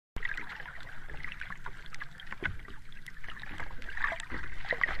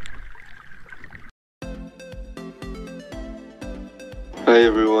Hi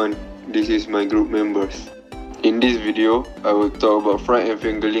everyone, this is my group members. In this video, I will talk about fry and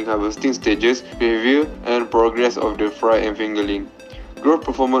fingerling harvesting stages, behavior and progress of the fry and fingerling, growth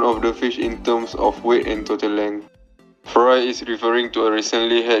performance of the fish in terms of weight and total length. Fry is referring to a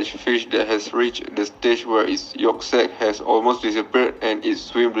recently hatched fish that has reached the stage where its yolk sac has almost disappeared and its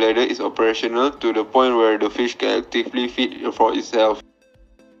swim bladder is operational to the point where the fish can actively feed for itself.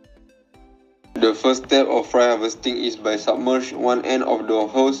 The first step of fry harvesting is by submerge one end of the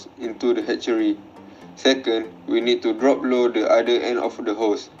hose into the hatchery. Second, we need to drop low the other end of the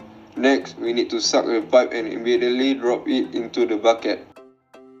hose. Next, we need to suck the pipe and immediately drop it into the bucket.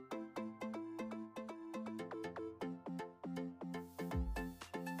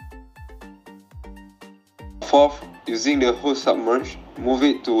 Fourth, using the hose submerged, move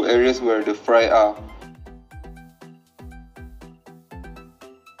it to areas where the fry are.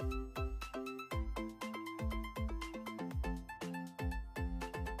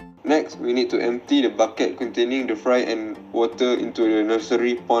 Next, we need to empty the bucket containing the fry and water into the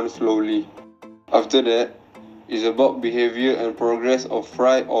nursery pond slowly. After that, it's about behavior and progress of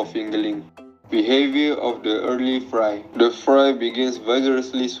fry or fingerling. Behavior of the early fry. The fry begins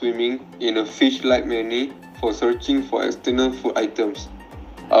vigorously swimming in a fish-like manner for searching for external food items.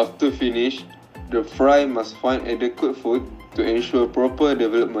 After finish, the fry must find adequate food to ensure proper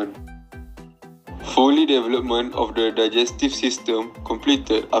development. Fully development of the digestive system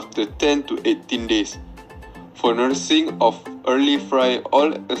completed after 10 to 18 days. For nursing of early fry,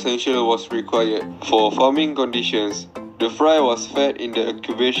 all essential was required. For farming conditions, the fry was fed in the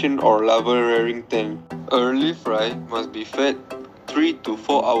incubation or larval rearing tank. Early fry must be fed 3 to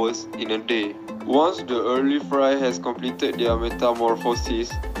 4 hours in a day. Once the early fry has completed their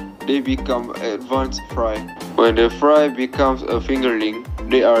metamorphosis, they become advanced fry. When the fry becomes a fingerling,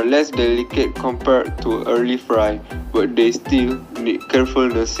 they are less delicate compared to early fry, but they still need careful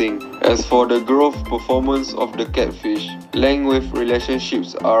nursing. As for the growth performance of the catfish, length-width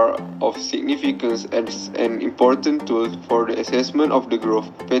relationships are of significance as an important tool for the assessment of the growth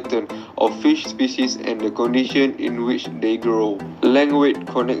pattern of fish species and the condition in which they grow. Length-width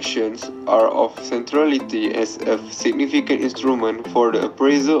connections are of centrality as a significant instrument for the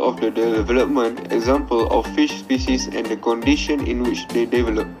appraisal of the development example of fish species and the condition in which they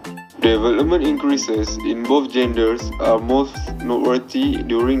develop. Development increases in both genders are most noteworthy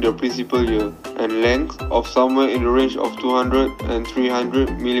during the principal year, and lengths of somewhere in the range of 200 and 300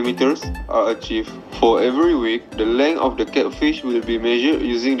 mm are achieved. For every week, the length of the catfish will be measured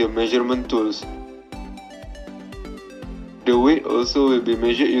using the measurement tools. The weight also will be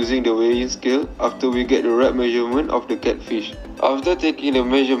measured using the weighing scale after we get the right measurement of the catfish. After taking the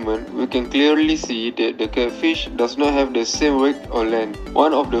measurement, we can clearly see that the catfish does not have the same weight or length.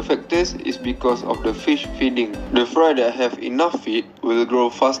 One of the factors is because of the fish feeding. The fry that have enough feed will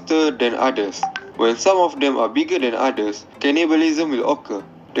grow faster than others. When some of them are bigger than others, cannibalism will occur.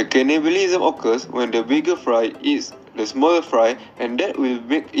 The cannibalism occurs when the bigger fry eats the smaller fry, and that will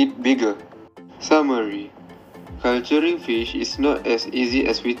make it bigger. Summary: culturing fish is not as easy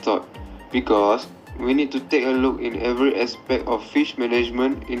as we thought, because we need to take a look in every aspect of fish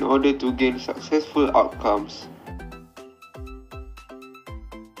management in order to gain successful outcomes.